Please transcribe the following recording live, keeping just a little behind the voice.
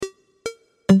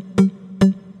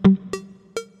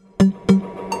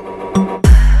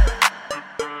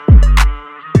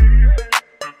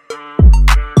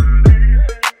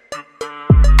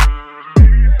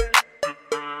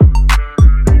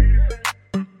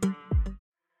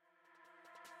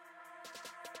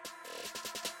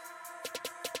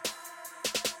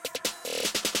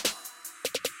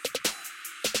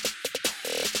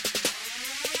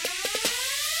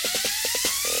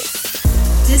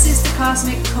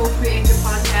Cosmic Co-Creator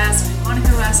Podcast with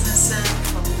Monica Rasmussen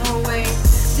from Norway.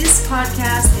 This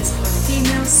podcast is for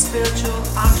female spiritual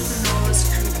entrepreneurs,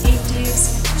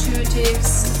 creatives,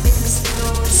 intuitives, fitness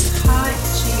lovers, high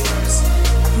achievers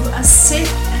who are sick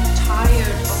and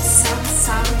tired of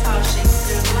self-sabotaging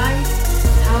their life,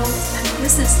 health, and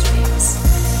business dreams.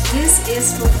 This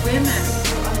is for women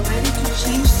who are ready to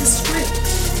change the script,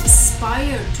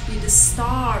 inspired to be the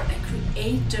star and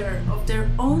creator of their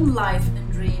own life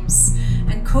and dreams,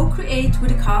 and co-create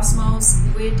with the cosmos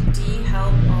with the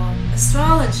help of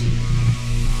astrology.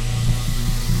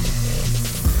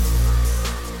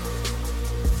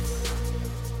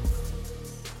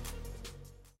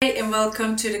 Hey, and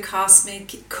welcome to the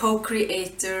Cosmic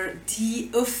Co-Creator, the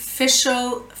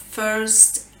official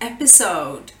first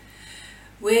episode,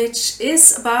 which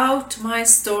is about my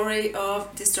story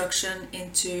of destruction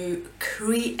into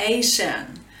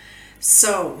creation.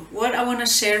 So, what I want to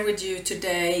share with you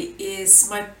today is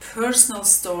my personal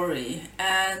story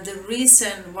and the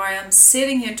reason why I'm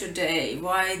sitting here today,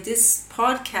 why this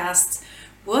podcast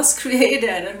was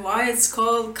created and why it's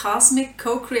called Cosmic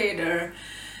Co-Creator.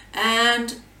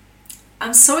 And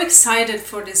I'm so excited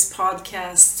for this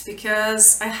podcast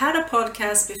because I had a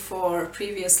podcast before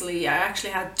previously. I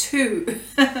actually had two.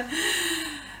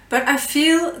 But I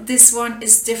feel this one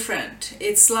is different.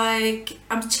 It's like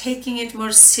I'm taking it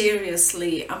more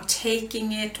seriously. I'm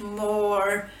taking it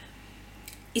more,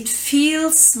 it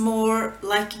feels more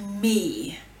like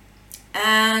me.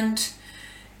 And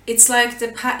it's like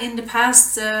in the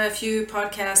past few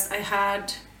podcasts I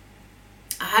had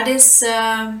this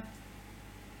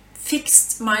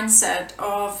fixed mindset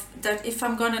of that if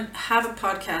I'm going to have a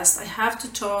podcast, I have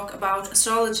to talk about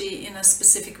astrology in a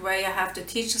specific way. I have to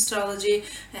teach astrology.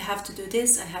 I have to do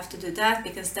this. I have to do that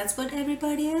because that's what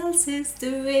everybody else is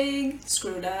doing.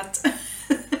 Screw that.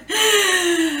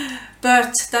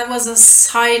 But that was a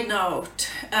side note.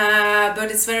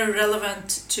 But it's very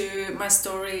relevant to my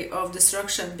story of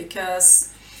destruction because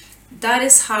that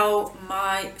is how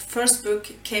my first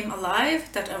book came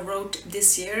alive that I wrote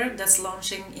this year, that's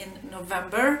launching in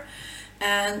November.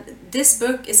 And this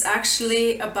book is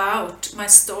actually about my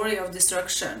story of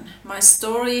destruction, my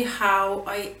story how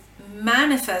I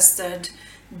manifested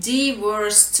the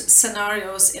worst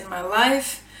scenarios in my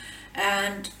life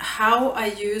and how I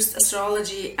used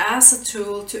astrology as a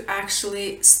tool to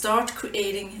actually start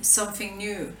creating something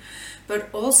new, but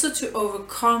also to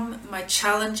overcome my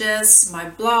challenges, my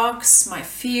blocks, my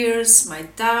fears, my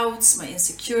doubts, my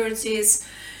insecurities.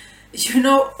 You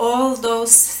know, all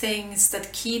those things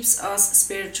that keeps us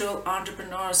spiritual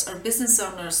entrepreneurs or business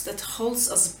owners, that holds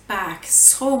us back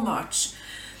so much.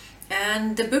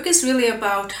 And the book is really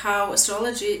about how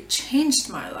astrology changed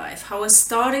my life, how I was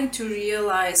starting to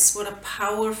realize what a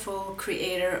powerful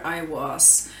creator I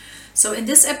was. So in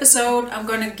this episode, I'm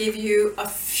going to give you a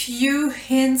few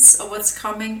hints of what's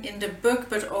coming in the book,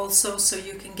 but also so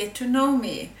you can get to know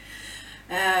me.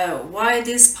 Why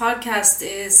this podcast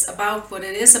is about what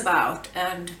it is about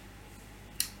and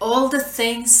all the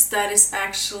things that is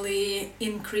actually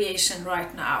in creation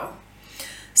right now.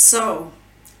 So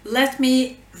let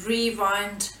me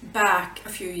rewind back a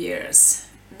few years.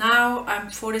 Now I'm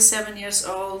 47 years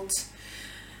old.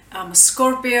 I'm a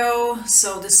Scorpio,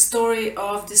 so the story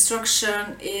of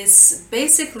destruction is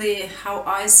basically how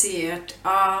I see it,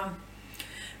 a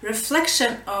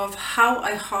reflection of how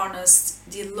I harnessed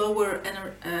the lower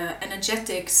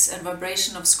energetics and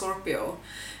vibration of Scorpio.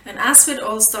 And as with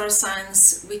all star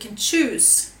signs, we can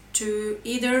choose to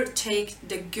either take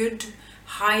the good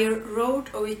higher road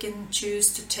or we can choose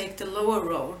to take the lower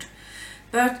road.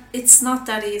 But it's not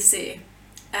that easy.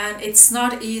 And it's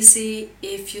not easy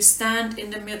if you stand in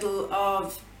the middle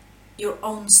of your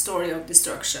own story of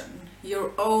destruction,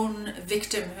 your own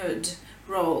victimhood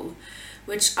role,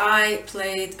 which I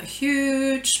played a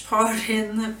huge part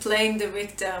in, playing the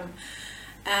victim.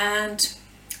 And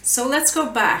so let's go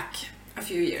back a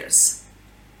few years.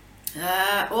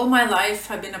 All my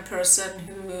life I've been a person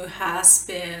who has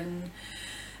been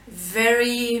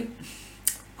very,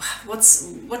 what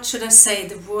should I say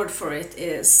the word for it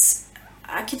is?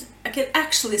 I could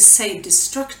actually say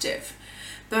destructive,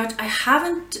 but I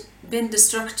haven't been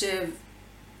destructive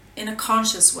in a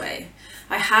conscious way.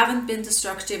 I haven't been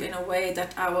destructive in a way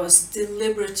that I was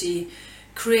deliberately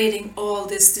creating all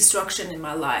this destruction in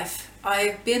my life.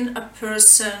 I've been a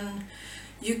person,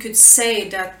 you could say,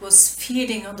 that was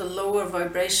feeding on the lower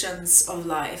vibrations of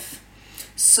life.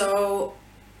 So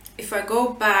if I go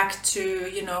back to,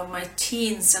 my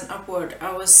teens and upward,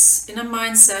 I was in a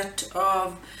mindset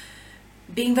of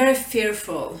being very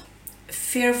fearful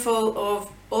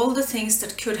of all the things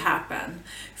that could happen,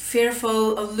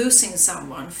 fearful of losing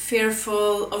someone,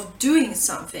 fearful of doing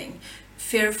something,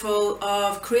 fearful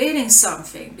of creating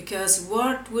something, because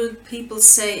what will people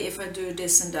say if I do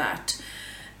this and that?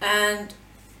 And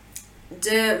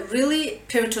the really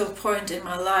pivotal point in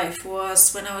my life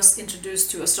was when I was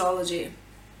introduced to astrology.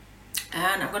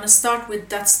 And I'm going to start with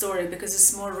that story because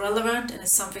it's more relevant and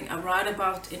it's something I write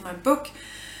about in my book.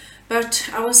 But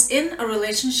I was in a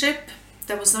relationship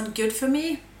that was not good for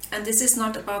me, and this is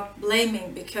not about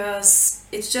blaming because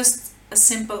it's just as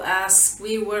simple as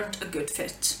we weren't a good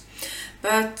fit.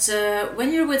 But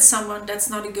when you're with someone that's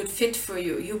not a good fit for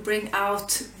you, you bring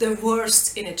out the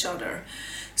worst in each other.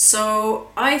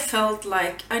 So I felt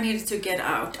like I needed to get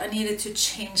out. I needed to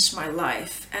change my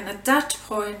life. And at that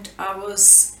point, I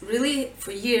was really,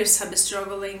 for years, have been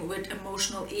struggling with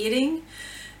emotional eating,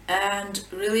 and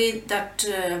really that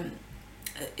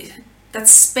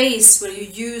space where you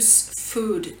use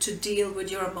food to deal with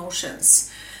your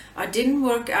emotions. I didn't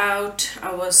work out,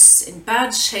 I was in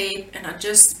bad shape, and I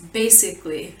just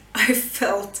basically, I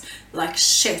felt like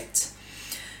shit.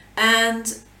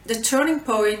 And the turning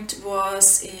point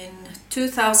was in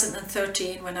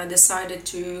 2013 when I decided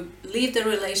to leave the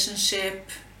relationship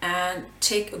and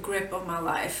take a grip on my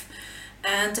life.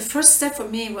 And the first step for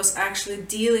me was actually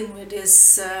dealing with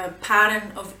this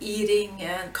pattern of eating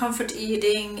and comfort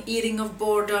eating, eating of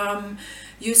boredom,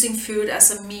 using food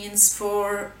as a means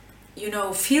for,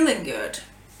 feeling good.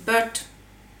 But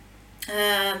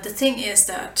the thing is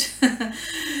that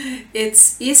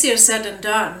it's easier said than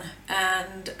done,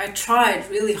 and I tried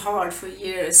really hard for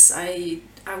years. I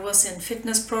was in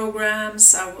fitness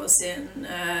programs, I was in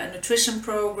nutrition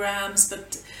programs,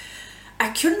 but I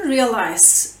couldn't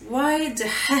realize why the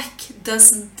heck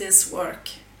doesn't this work.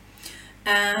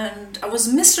 And I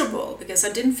was miserable because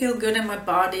I didn't feel good in my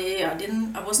body.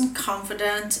 I wasn't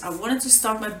confident. I wanted to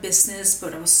start my business,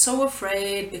 but I was so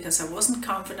afraid because I wasn't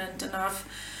confident enough.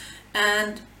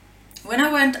 And when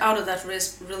I went out of that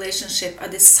relationship, I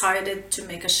decided to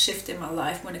make a shift in my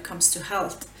life when it comes to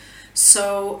health.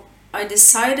 So I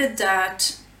decided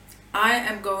that I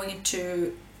am going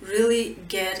to really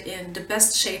get in the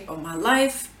best shape of my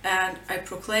life, and I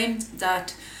proclaimed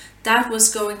that that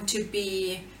was going to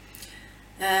be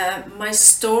my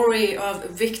story of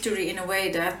victory, in a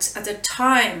way that at the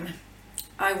time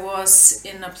I was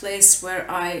in a place where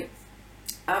I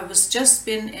was just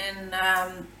been in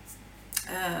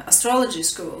astrology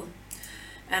school,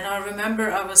 and I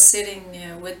remember I was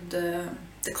sitting with the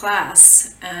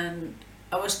class, and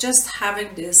I was just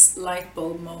having this light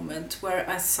bulb moment where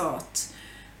I thought,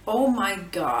 oh my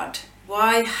God,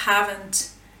 why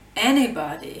haven't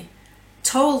anybody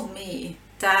told me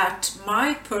that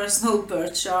my personal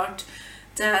birth chart,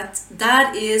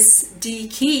 that is the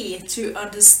key to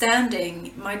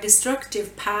understanding my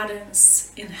destructive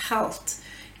patterns in health,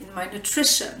 in my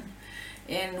nutrition,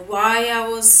 in why I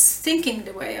was thinking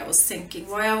the way I was thinking,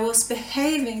 why I was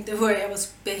behaving the way I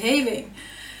was behaving.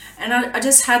 And I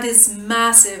just had this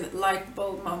massive light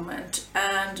bulb moment.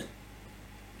 And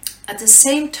at the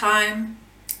same time,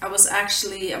 I was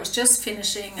just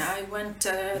finishing. I went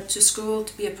to school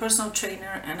to be a personal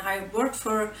trainer, and I worked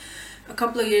for a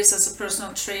couple of years as a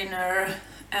personal trainer,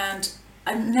 and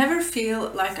I never feel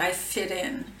like I fit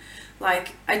in. Like,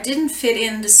 I didn't fit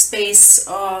in the space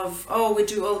of, oh, we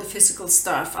do all the physical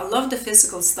stuff. I love the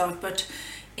physical stuff, but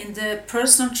in the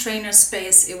personal trainer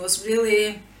space, it was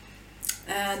really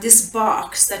this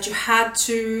box that you had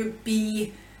to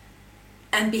be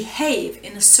and behave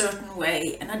in a certain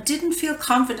way, and I didn't feel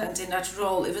confident in that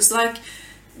role. It was like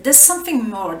there's something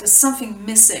more, there's something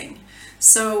missing.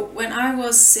 So when I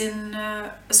was in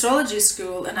astrology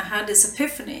school and I had this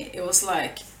epiphany, it was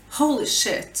like, holy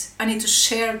shit, I need to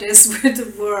share this with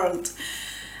the world.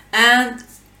 And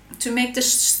to make the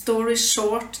story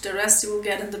short, the rest you will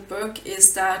get in the book,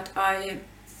 is that I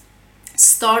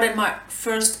started my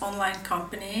first online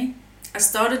company. I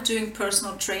started doing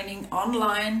personal training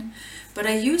online, but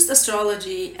I used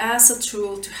astrology as a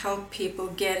tool to help people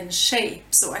get in shape.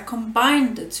 So I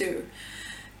combined the two,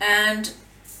 and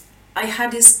I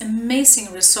had these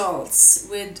amazing results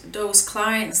with those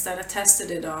clients that I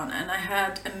tested it on, and I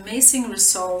had amazing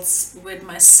results with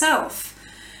myself.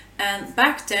 And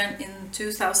back then in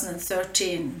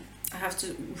 2013, I have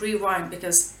to rewind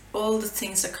because all the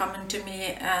things are coming to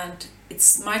me, and it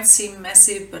might seem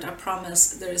messy, but I promise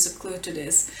there is a clue to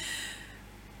this.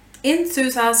 In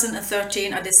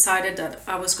 2013, I decided that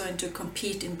I was going to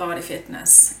compete in body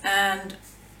fitness, and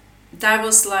that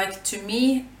was like, to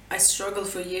me, I struggled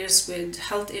for years with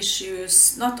health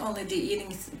issues, not only the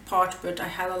eating part, but I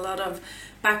had a lot of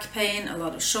back pain, a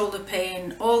lot of shoulder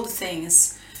pain, all the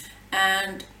things.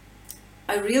 And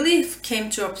I really came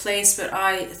to a place where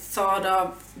I thought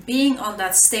of being on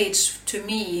that stage to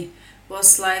me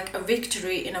was like a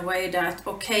victory in a way that,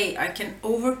 okay, I can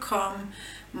overcome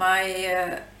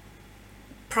my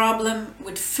problem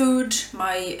with food,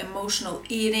 my emotional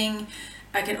eating.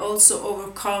 I can also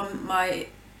overcome my,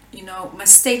 my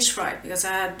stage fright, because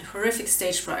I had horrific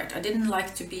stage fright. I didn't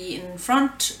like to be in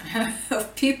front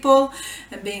of people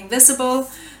and being visible.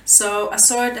 So I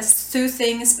saw it as two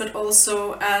things, but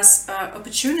also as an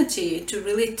opportunity to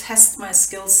really test my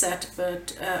skill set,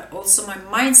 but also my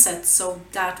mindset, so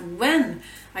that when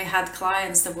I had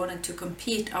clients that wanted to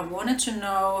compete, I wanted to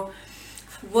know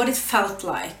what it felt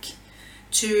like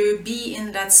to be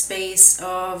in that space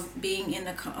of being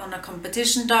on a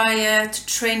competition diet,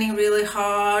 training really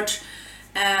hard,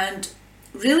 and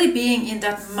really being in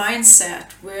that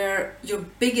mindset where your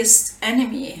biggest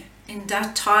enemy in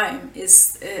that time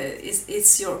is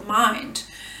your mind.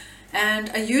 And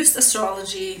I used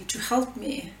astrology to help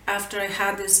me after I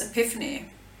had this epiphany,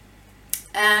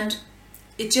 and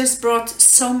it just brought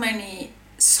so many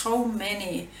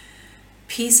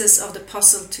pieces of the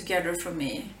puzzle together for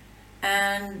me.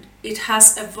 And it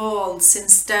has evolved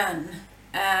since then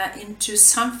into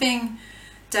something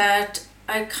that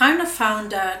I kind of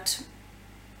found that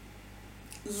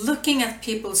looking at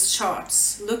people's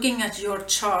charts, looking at your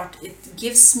chart, it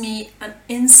gives me an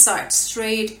insight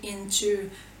straight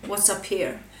into what's up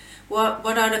here. What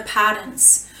are the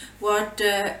patterns? What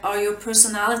are your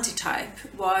personality type?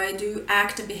 Why do you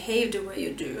act and behave the way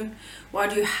you do? Why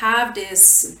do you have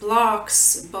these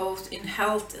blocks both in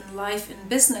health and life and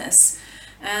business?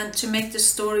 And to make the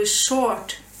story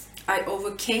short, I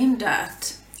overcame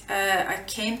that. I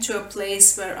came to a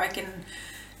place where I can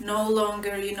no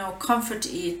longer, comfort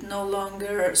eat, no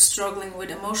longer struggling with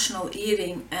emotional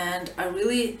eating, and I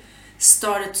really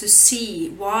started to see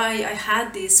why I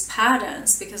had these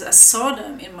patterns, because I saw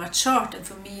them in my chart, and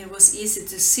for me it was easy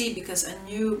to see because I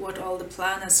knew what all the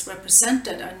planets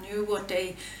represented. I knew what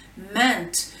they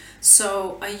meant.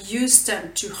 So I used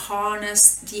them to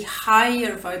harness the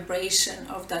higher vibration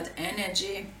of that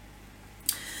energy.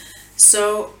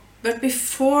 So, but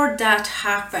before that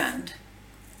happened,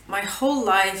 my whole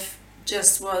life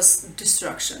just was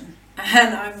destruction.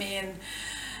 And I mean,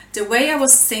 the way I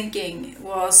was thinking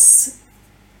was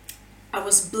I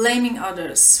was blaming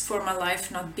others for my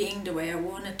life not being the way I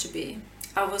wanted to be.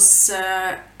 I was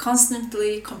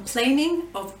constantly complaining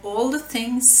of all the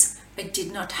things I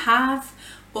did not have,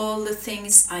 all the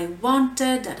things I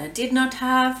wanted that I did not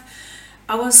have.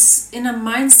 I was in a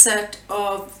mindset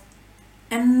of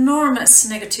enormous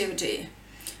negativity,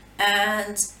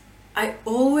 and I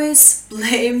always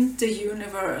blamed the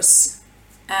universe,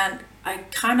 and I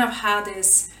kind of had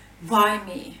this, why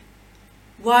me?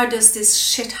 Why does this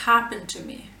shit happen to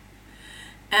me?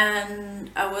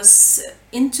 And I was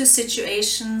into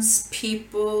situations,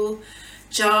 people,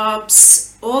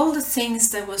 jobs, all the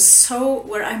things that was so,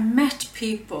 where I met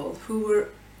people who were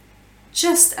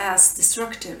just as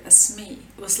destructive as me.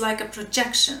 It was like a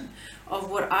projection of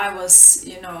what I was,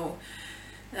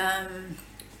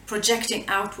 projecting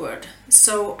outward.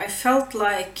 So I felt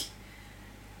like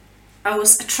I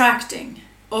was attracting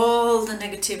all the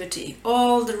negativity,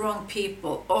 all the wrong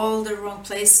people, all the wrong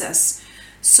places.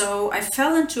 So I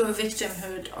fell into a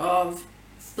victimhood of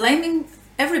blaming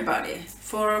everybody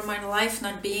for my life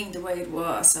not being the way it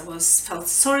was. I felt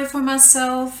sorry for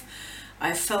myself.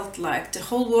 I felt like the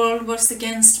whole world was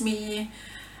against me,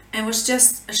 and it was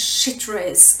just a shit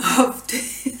race of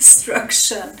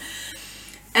destruction.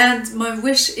 And my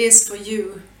wish is for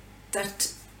you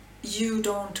that you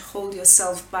don't hold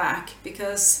yourself back,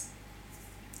 because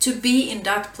to be in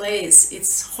that place,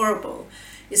 it's horrible.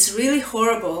 It's really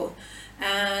horrible.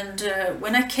 And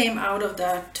when I came out of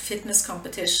that fitness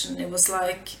competition, it was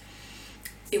like,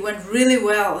 it went really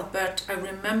well, but I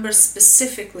remember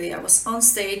specifically, I was on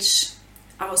stage,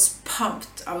 I was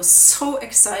pumped, I was so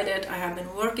excited. I have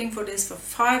been working for this for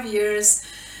 5 years,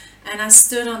 and I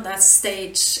stood on that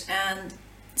stage, and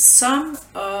some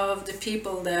of the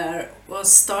people there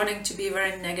was starting to be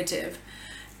very negative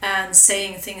and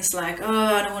saying things like,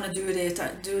 oh, I don't want to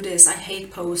do this, I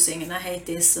hate posing, and I hate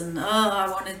this, and oh, I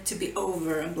want it to be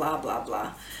over, and blah blah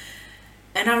blah.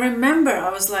 And I remember I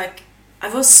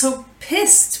was so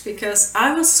pissed, because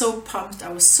I was so pumped,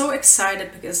 I was so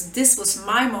excited, because this was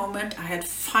my moment. I had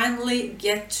finally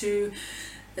get to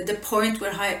the point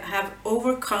where I have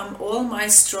overcome all my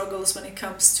struggles when it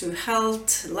comes to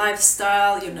health,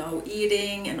 lifestyle,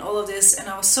 eating and all of this. And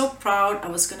I was so proud. I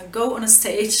was going to go on a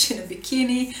stage in a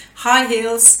bikini, high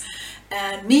heels,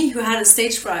 me who had a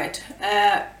stage fright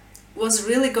was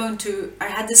really going to, I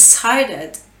had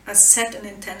decided I set an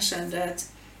intention that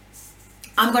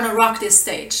I'm gonna rock this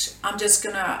stage. I'm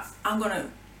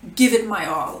gonna give it my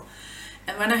all.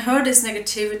 And when I heard this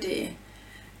negativity,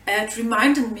 it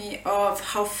reminded me of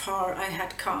how far I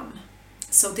had come.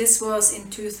 So this was in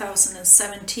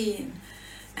 2017,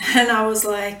 and I was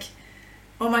like,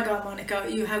 oh my God, Monica,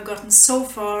 you have gotten so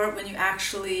far when you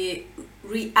actually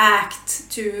react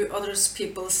to others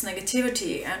people's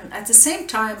negativity. And at the same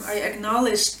time, I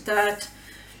acknowledged that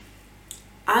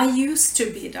I used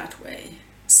to be that way.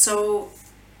 So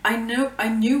I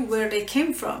knew where they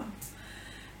came from,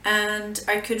 and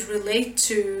I could relate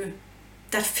to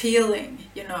that feeling,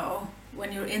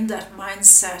 when you're in that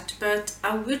mindset. But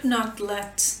I would not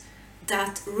let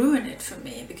that ruin it for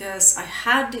me, because I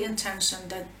had the intention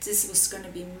that this was going to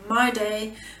be my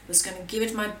day, was going to give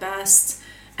it my best,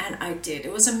 and I did.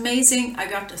 It was amazing. I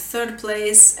got to third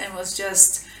place, and was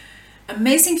just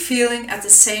amazing feeling. At the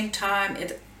same time,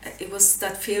 it was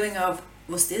that feeling of,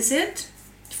 was this it?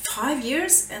 5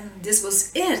 years and this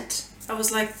was it? I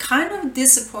was like kind of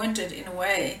disappointed in a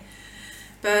way.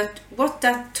 But what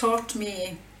that taught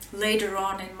me later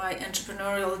on in my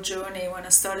entrepreneurial journey, when I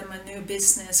started my new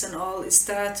business and all, is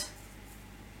that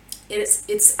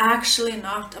it's actually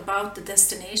not about the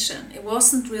destination. It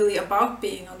wasn't really about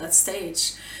being on that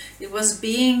stage. It was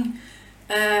being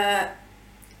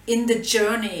in the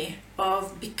journey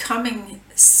of becoming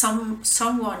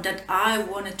someone that I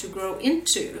wanted to grow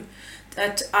into,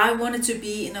 that I wanted to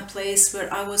be in a place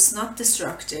where I was not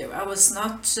destructive, I was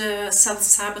not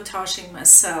self-sabotaging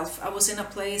myself. I was in a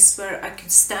place where I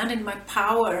could stand in my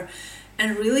power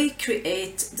and really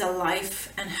create the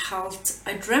life and health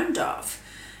I dreamed of.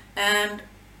 And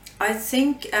I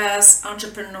think as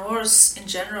entrepreneurs in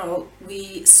general,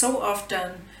 we so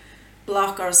often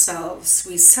block ourselves,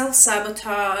 we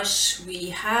self-sabotage, we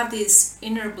have these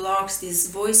inner blocks, these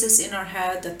voices in our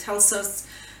head that tells us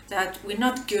that we're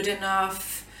not good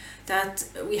enough, that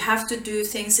we have to do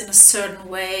things in a certain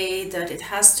way, that it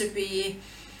has to be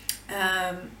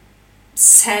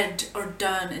said or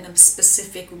done in a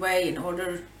specific way in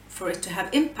order for it to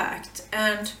have impact.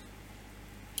 And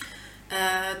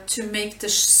to make the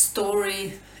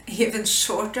story even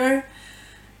shorter,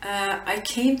 I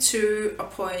came to a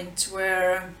point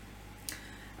where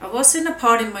I was in a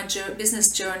part in my business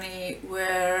journey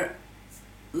where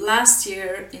last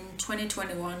year in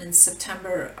 2021 in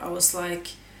September, I was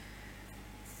like,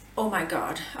 oh my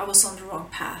God, I was on the wrong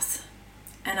path.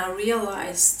 And I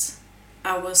realized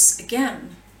I was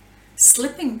again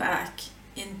slipping back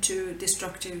into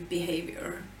destructive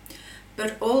behavior.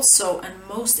 But also, and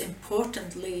most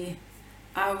importantly,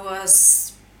 I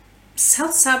was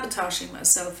self-sabotaging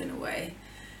myself in a way.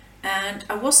 And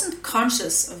I wasn't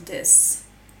conscious of this.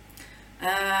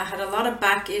 I had a lot of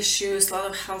back issues, a lot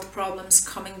of health problems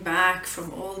coming back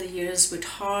from all the years with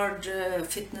hard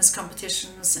fitness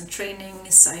competitions and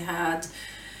trainings I had.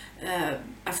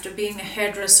 After being a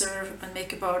hairdresser and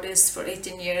makeup artist for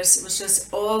 18 years, it was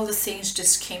just all the things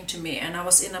just came to me, and I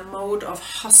was in a mode of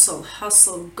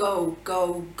hustle, go,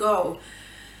 go, go.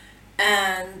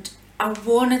 And I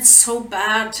wanted so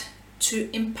bad to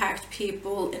impact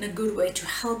people in a good way, to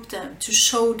help them, to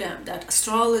show them that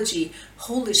astrology,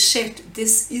 holy shit,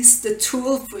 this is the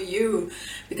tool for you,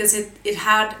 because it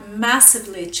had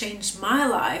massively changed my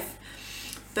life.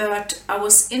 But I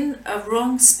was in a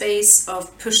wrong space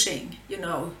of pushing,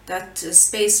 that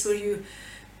space where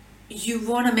you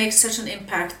want to make such an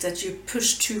impact that you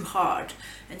push too hard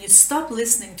and you stop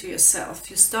listening to yourself,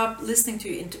 you stop listening to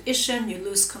your intuition, you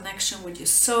lose connection with your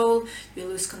soul, you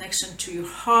lose connection to your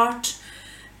heart.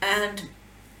 And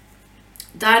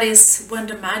that is when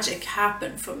the magic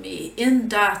happened for me, in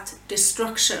that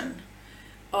destruction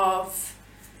of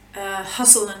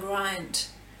hustle and grind.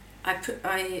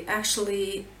 I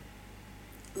actually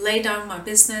laid down my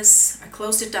business, I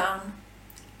closed it down.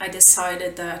 I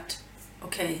decided that,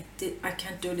 okay, I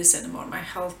can't do this anymore. My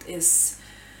health is,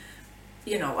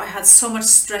 I had so much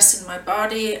stress in my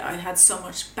body, I had so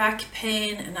much back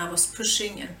pain, and I was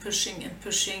pushing and pushing and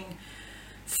pushing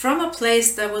from a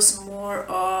place that was more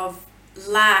of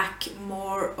lack,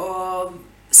 more of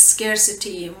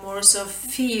scarcity, more of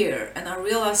fear. And I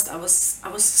realized I was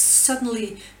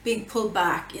suddenly being pulled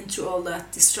back into all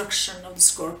that destruction of the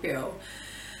Scorpio.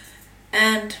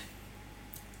 And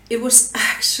it was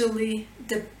actually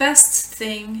the best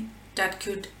thing that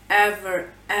could ever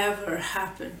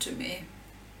happen to me,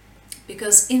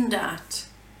 because in that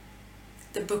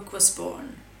the book was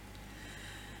born.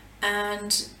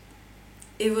 And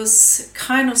it was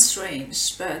kind of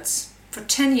strange, but for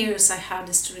 10 years I had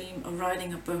this dream of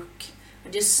writing a book. I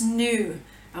just knew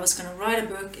I was going to write a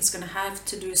book. It's going to have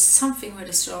to do something with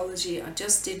astrology. I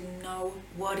just didn't know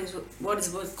what it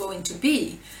was going to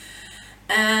be.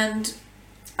 And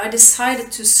I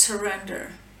decided to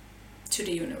surrender to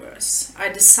the universe. I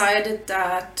decided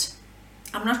that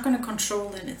I'm not going to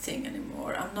control anything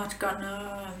anymore. I'm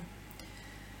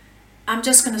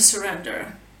just going to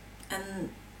surrender and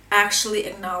actually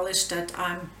acknowledge that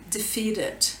I'm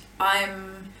defeated.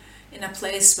 I'm in a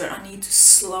place where I need to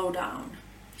slow down.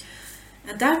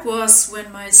 And that was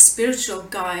when my spiritual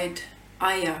guide,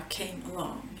 Aya, came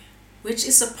along, which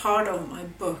is a part of my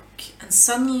book. And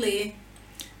suddenly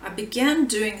I began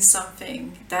doing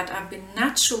something that I've been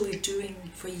naturally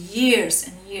doing for years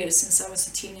and years since I was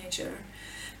a teenager.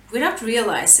 Without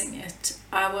realizing it,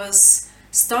 I was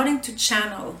starting to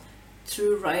channel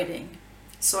through writing.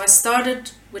 So I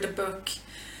started with a book,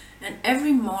 and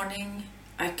every morning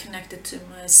I connected to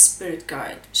my spirit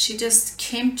guide. She just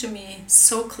came to me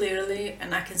so clearly,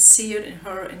 and I can see it in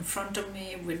her in front of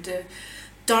me with the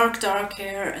dark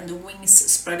hair and the wings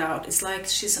spread out. It's like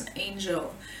she's an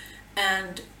angel.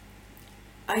 And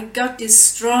I got this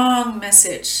strong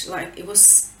message, like it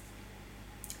was,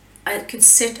 I could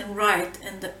sit and write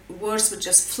and the words were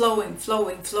just flowing.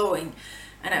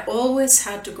 And I always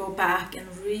had to go back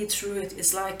and read through it.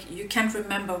 It's like you can't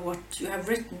remember what you have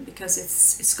written because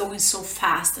it's going so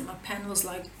fast, and my pen was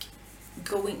like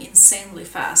going insanely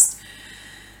fast.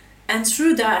 And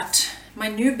through that, my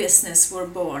new business were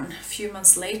born a few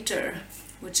months later,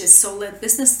 which is Soul-Led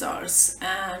Business Stars.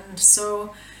 And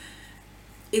so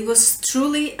it was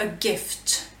truly a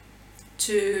gift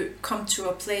to come to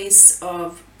a place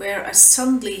of where I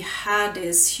suddenly had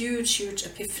this huge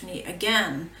epiphany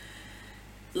again.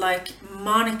 Like,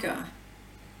 Monica,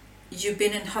 you've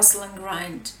been in hustle and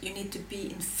grind. You need to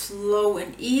be in flow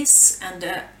and ease. And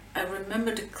I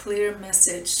remember the clear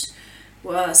message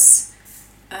was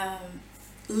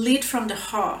lead from the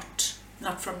heart,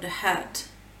 not from the head.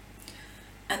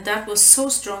 And that was so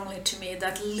strongly to me,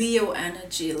 that Leo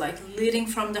energy, like leading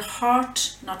from the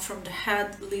heart, not from the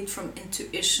head, lead from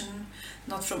intuition,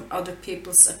 not from other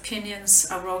people's opinions.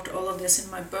 I wrote all of this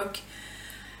in my book.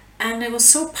 And it was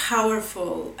so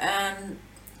powerful. And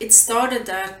it started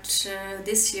that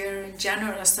this year in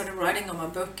January, I started writing on my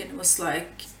book, and it was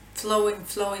like flowing.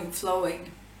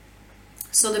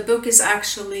 So the book is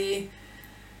actually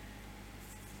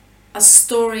a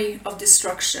story of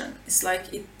destruction. It's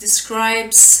like it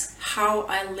describes how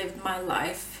I lived my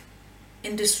life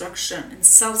in destruction, in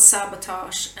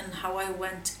self-sabotage, and how I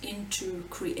went into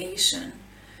creation.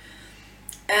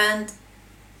 And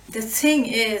the thing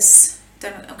is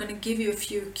that I'm going to give you a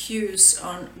few cues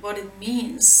on what it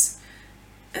means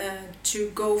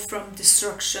to go from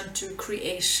destruction to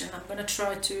creation. I'm going to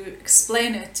try to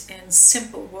explain it in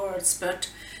simple words,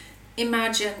 but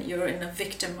imagine you're in a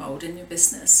victim mode in your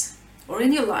business, or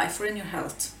in your life, or in your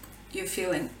health. You're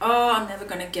feeling, oh, I'm never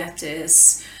going to get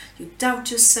this. You doubt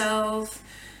yourself.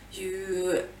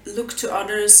 You look to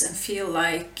others and feel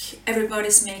like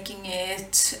everybody's making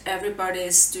it,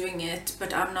 everybody's doing it,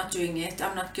 but I'm not doing it,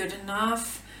 I'm not good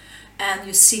enough. And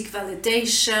you seek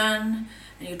validation,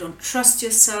 and you don't trust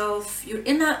yourself. You're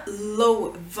in a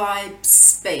low vibe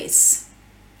space.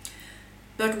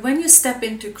 But when you step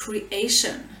into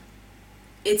creation,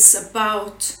 it's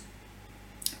about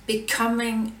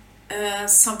becoming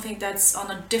something that's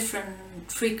on a different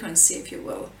frequency, if you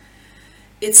will.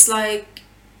 It's like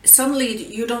suddenly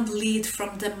you don't lead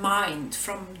from the mind,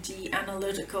 from the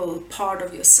analytical part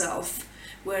of yourself,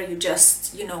 where you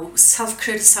just,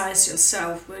 self-criticize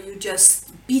yourself, where you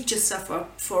just beat yourself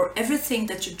up for everything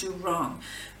that you do wrong.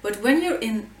 But when you're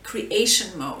in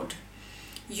creation mode,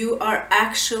 you are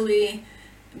actually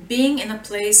being in a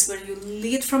place where you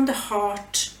lead from the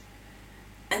heart,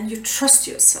 and you trust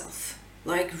yourself.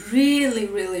 Like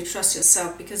really trust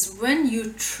yourself. Because when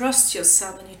you trust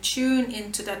yourself and you tune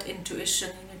into that intuition,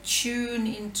 and you tune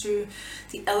into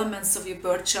the elements of your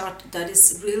birth chart, that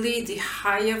is really the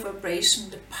higher vibration,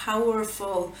 the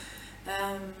powerful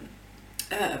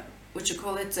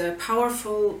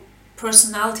powerful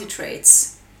personality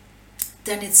traits,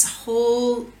 then it's a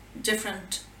whole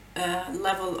different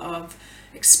level of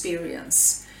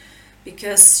experience.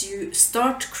 Because you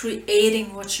start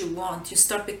creating what you want, you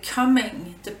start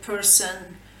becoming the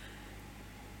person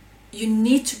you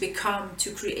need to become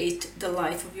to create the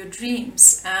life of your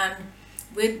dreams. And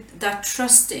with that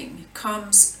trusting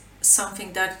comes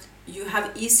something that you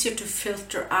have easier to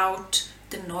filter out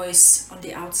the noise on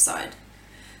the outside.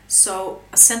 So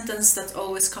a sentence that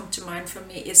always comes to mind for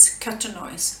me is cut the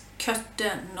noise. Cut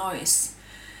the noise.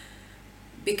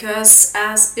 Because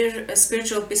as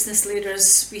spiritual business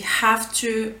leaders, we have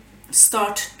to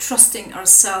start trusting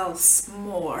ourselves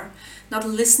more, not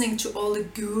listening to all the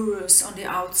gurus on the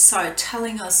outside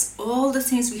telling us all the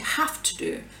things we have to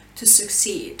do to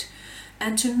succeed,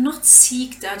 and to not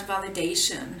seek that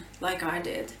validation like I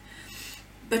did,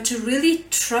 but to really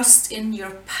trust in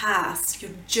your path,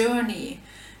 your journey,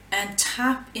 and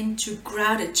tap into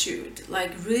gratitude,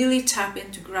 like really tap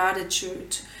into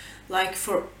gratitude, like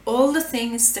for all the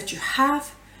things that you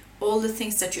have, all the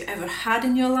things that you ever had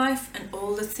in your life, and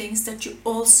all the things that you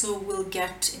also will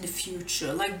get in the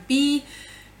future. Like, be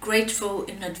grateful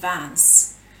in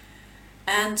advance.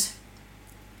 And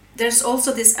there's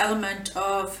also this element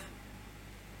of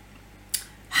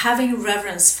having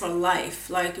reverence for life,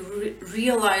 like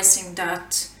realizing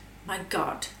that, my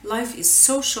God, life is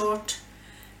so short,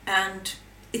 and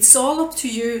it's all up to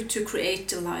you to create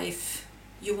the life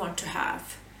you want to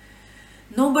have.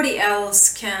 Nobody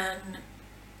else can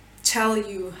tell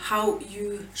you how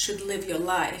you should live your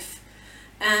life.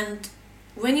 And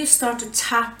when you start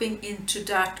tapping into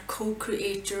that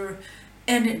co-creator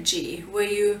energy,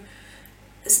 where you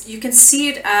can see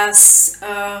it as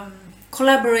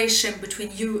collaboration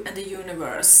between you and the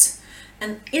universe,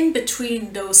 and in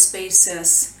between those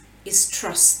spaces is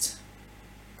trust.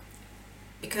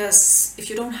 Because if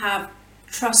you don't have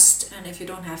trust, and if you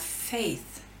don't have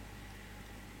faith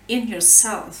in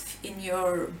yourself, in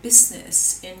your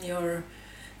business, in your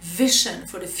vision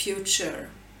for the future,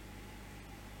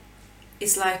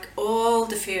 it's like all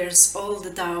the fears, all the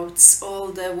doubts, all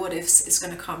the what ifs is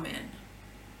going to come in.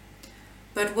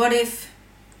 But what if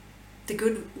the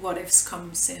good what ifs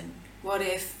comes in? What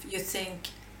if you think,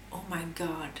 oh my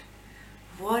God,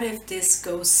 what if this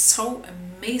goes so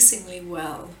amazingly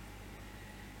well?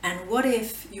 And what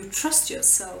if you trust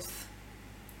yourself?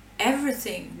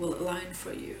 Everything will align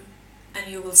for you,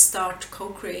 and you will start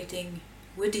co-creating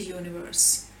with the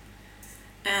universe.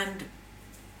 And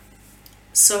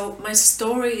so my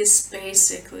story is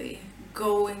basically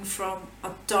going from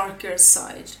a darker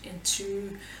side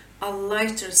into a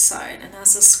lighter side. And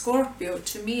as a Scorpio,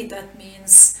 to me that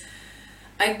means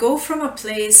I go from a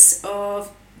place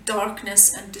of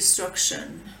darkness and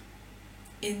destruction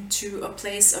into a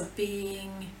place of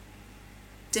being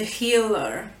the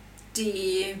healer,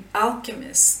 the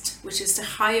alchemist, which is the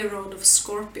higher road of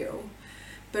Scorpio,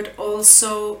 but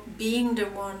also being the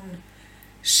one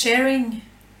sharing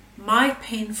my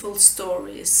painful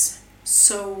stories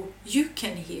so you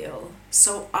can heal,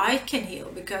 so I can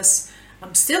heal, because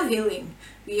I'm still healing.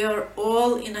 We are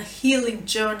all in a healing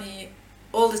journey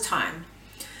all the time.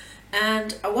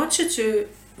 And I want you to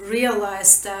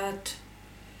realize that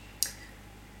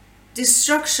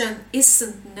destruction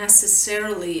isn't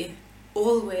necessarily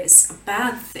always a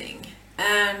bad thing,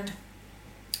 and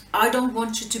I don't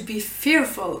want you to be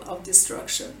fearful of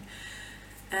destruction.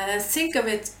 Think of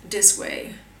it this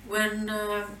way: when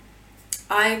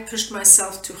I pushed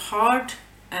myself too hard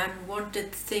and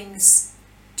wanted things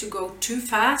to go too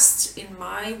fast in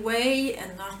my way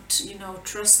and not,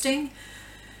 trusting,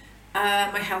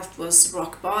 my health was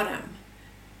rock bottom.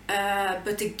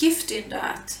 But the gift in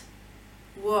that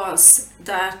was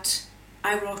that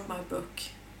I wrote my book.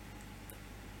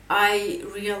 I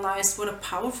realized what a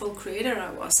powerful creator I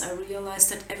was. I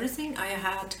realized that everything I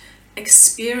had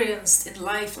experienced in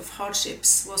life of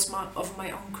hardships was of my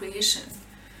own creation.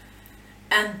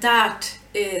 And that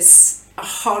is a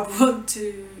hard one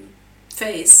to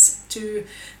face, to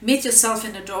meet yourself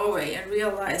in the doorway and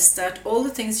realize that all the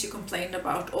things you complained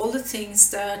about, all the things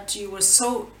that you were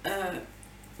so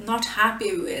not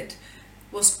happy with,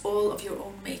 was all of your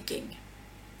own making.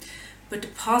 But the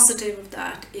positive of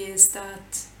that is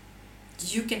that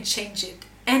you can change it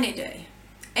any day,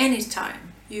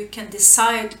 anytime. You can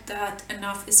decide that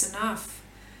enough is enough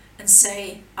and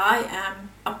say, I am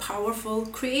a powerful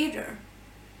creator.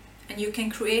 And you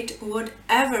can create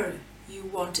whatever you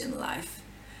want in life.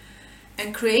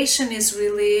 And creation is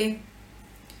really,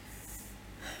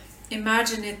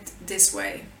 imagine it this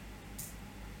way.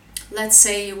 Let's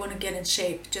say you want to get in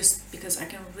shape, just because I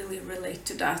can really relate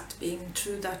to that, being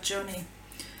through that journey.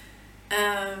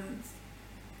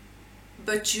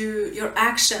 But your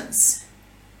actions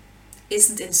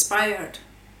isn't inspired.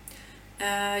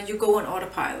 You go on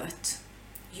autopilot.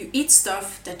 You eat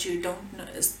stuff that you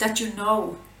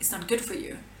know is not good for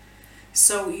you.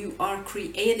 So you are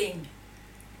creating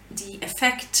the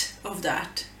effect of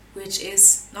that, which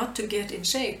is not to get in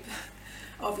shape,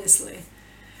 obviously.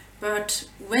 But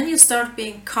when you start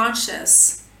being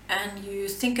conscious and you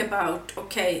think about,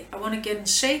 okay, I want to get in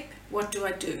shape, what do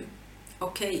I do?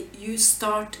 Okay, you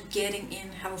start getting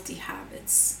in healthy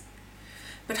habits.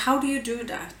 But how do you do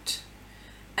that?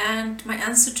 And my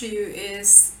answer to you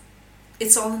is,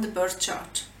 it's all in the birth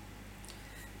chart.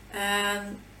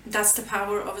 And that's the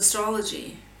power of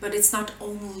astrology. But it's not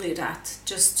only that,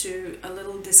 just to a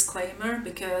little disclaimer,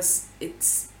 because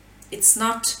it's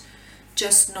not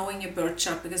just knowing your birth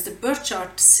chart, because the birth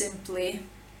chart simply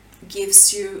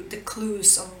gives you the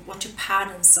clues on what your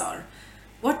patterns are.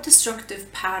 What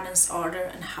destructive patterns are there,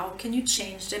 and how can you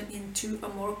change them into a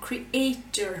more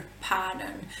creator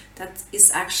pattern that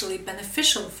is actually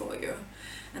beneficial for you?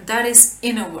 And that is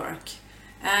inner work.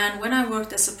 And when I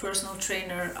worked as a personal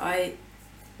trainer,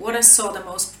 what I saw the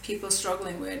most people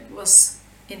struggling with was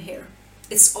in here.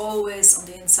 It's always on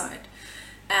the inside.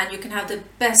 And you can have the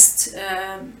best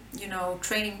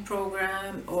training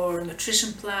program or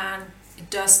nutrition plan. It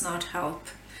does not help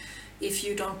if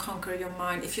you don't conquer your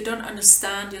mind. If you don't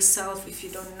understand yourself, if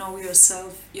you don't know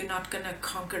yourself, you're not gonna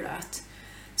conquer that.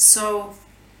 So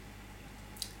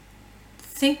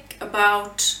think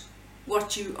about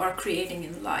what you are creating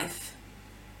in life.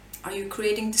 Are you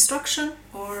creating destruction,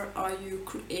 or are you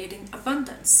creating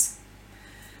abundance?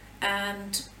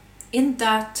 And in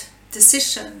that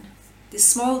decision, the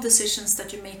small decisions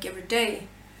that you make every day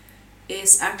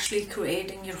is actually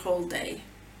creating your whole day.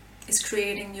 It's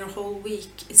creating your whole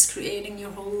week. It's creating your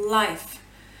whole life.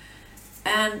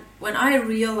 And when I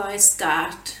realized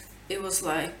that, it was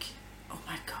like, oh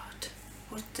my God,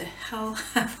 what the hell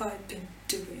have I been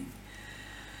doing?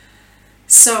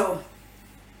 So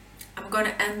I'm going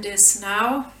to end this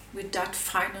now with that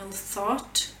final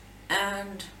thought.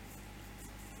 And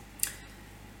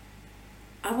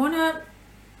I want to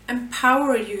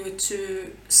empower you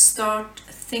to start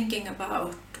thinking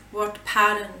about what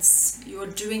patterns you're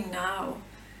doing now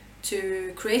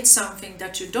to create something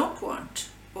that you don't want,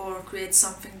 or create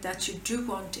something that you do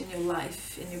want in your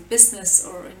life, in your business,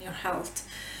 or in your health.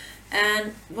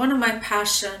 And one of my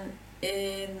passion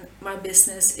in my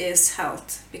business is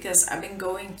health, because I've been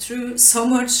going through so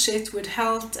much shit with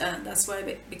health, and that's why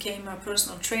I became a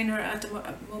personal trainer at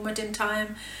the moment in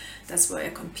time. That's why I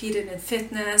competed in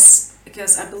fitness,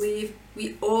 because I believe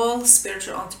we all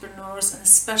spiritual entrepreneurs, and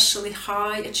especially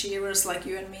high achievers like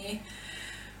you and me,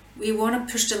 we want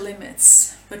to push the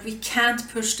limits, but we can't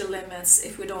push the limits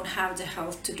if we don't have the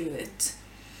health to do it.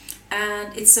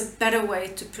 And it's a better way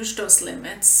to push those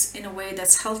limits in a way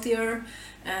that's healthier,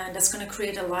 and that's going to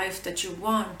create a life that you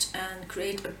want, and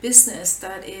create a business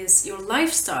that is your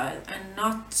lifestyle and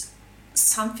not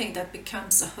something that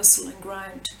becomes a hustle and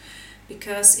grind.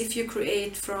 Because if you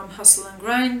create from hustle and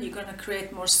grind, you're going to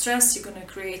create more stress, you're going to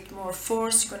create more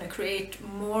force, you're going to create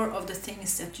more of the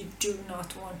things that you do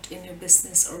not want in your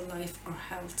business or life or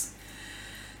health.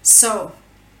 So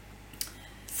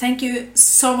thank you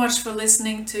so much for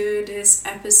listening to this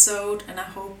episode, and I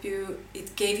hope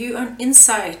it gave you an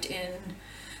insight in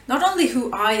not only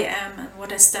who I am and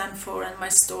what I stand for and my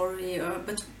story,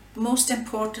 but most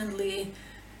importantly,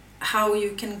 how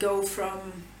you can go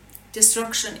from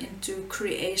destruction into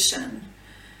creation.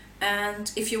 And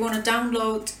if you want to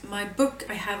download my book,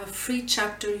 I have a free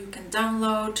chapter you can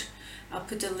download. I'll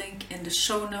put a link in the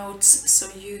show notes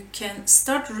so you can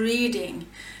start reading.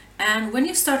 And when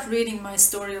you start reading my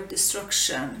story of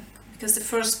destruction, because the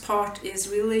first part is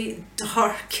really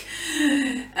dark,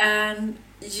 and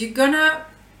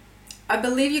I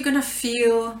believe you're gonna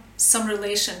feel some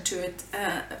relation to it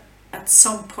at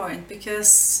some point,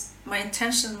 because my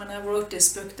intention when I wrote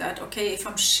this book, that okay, if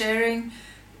I'm sharing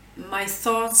my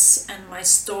thoughts and my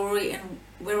story and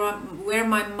where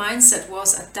my mindset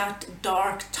was at that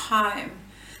dark time,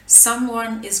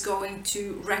 someone is going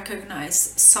to recognize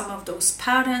some of those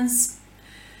patterns,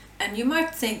 and you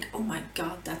might think, oh my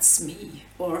God, that's me,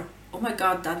 or oh my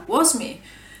God, that was me.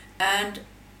 And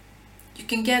you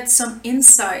can get some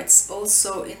insights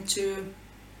also into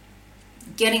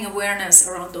getting awareness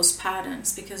around those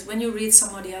patterns, because when you read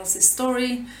somebody else's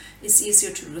story, it's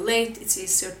easier to relate, it's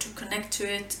easier to connect to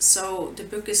it. So the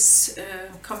book is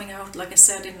coming out, like I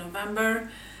said, in November,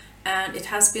 and it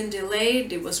has been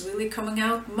delayed. It was really coming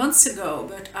out months ago,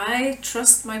 but I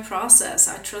trust my process,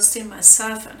 I trust in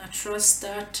myself, and I trust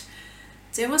that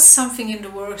there was something in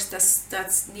the works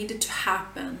that's needed to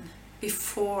happen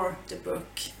before the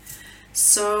book.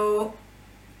 So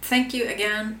thank you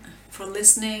again for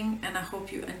listening, and I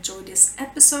hope you enjoyed this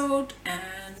episode,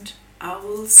 and I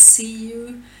will see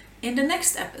you in the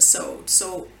next episode.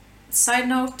 So side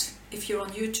note, if you're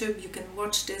on YouTube, you can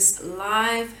watch this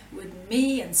live with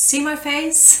me and see my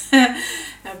face.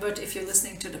 But if you're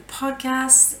listening to the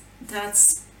podcast,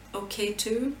 that's okay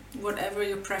too, whatever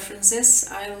your preference is.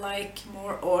 I like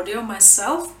more audio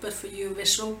myself, but for you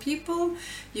visual people,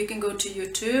 you can go to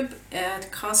YouTube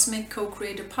at Cosmic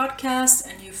Co-Creator Podcast,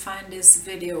 and you find this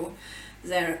video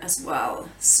there as well.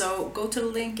 So go to the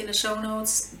link in the show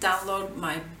notes, download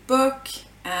my book,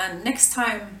 And next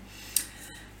time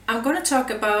I'm going to talk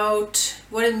about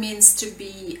what it means to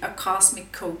be a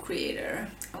cosmic co-creator.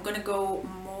 I'm going to go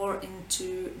more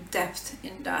into depth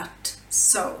in that.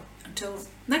 So until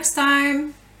next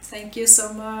time, thank you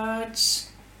so much.